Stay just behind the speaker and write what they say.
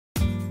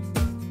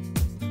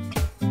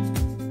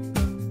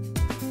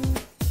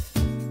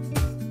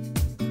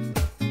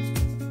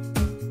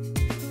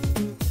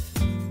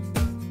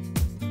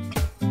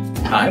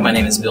Hi, my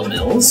name is Bill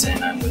Mills,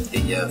 and I'm with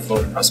the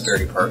Florida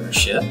Prosperity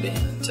Partnership,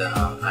 and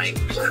I'm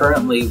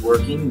currently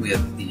working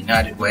with the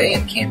United Way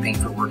and Campaign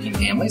for Working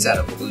Families out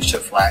of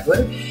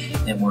Volusia-Flagler,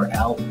 and we're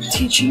out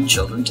teaching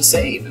children to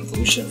save in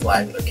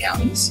Volusia-Flagler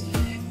counties.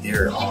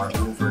 There are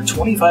over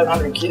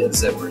 2,500 kids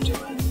that we're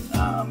doing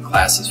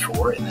classes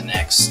for in the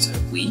next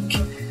week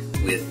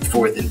with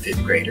 4th and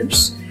 5th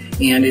graders.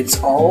 And it's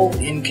all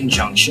in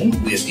conjunction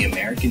with the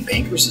American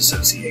Bankers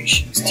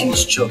Association's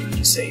Teach Children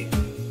to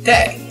Save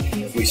Day.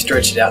 We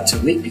stretched it out to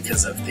a week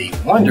because of the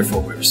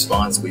wonderful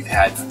response we've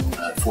had from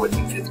 4th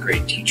and 5th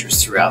grade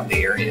teachers throughout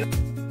the area.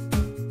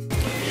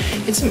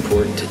 It's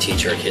important to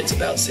teach our kids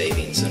about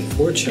savings.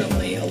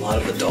 Unfortunately, a lot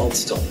of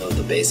adults don't know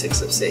the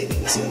basics of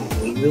savings,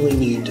 and we really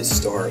need to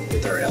start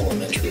with our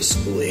elementary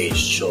school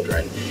age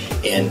children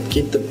and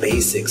get the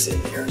basics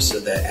in there so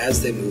that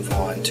as they move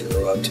on to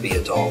grow up to be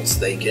adults,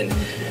 they can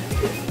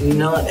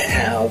not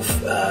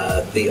have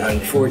the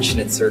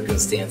unfortunate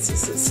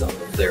circumstances that some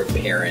of their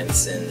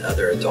parents and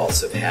other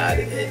adults have had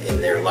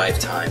in their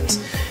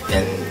lifetimes.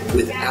 And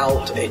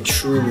without a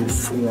true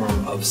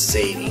form of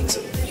savings,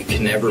 you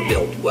can never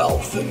build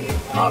wealth, and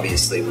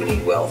obviously we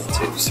need wealth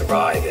to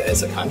survive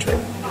as a country.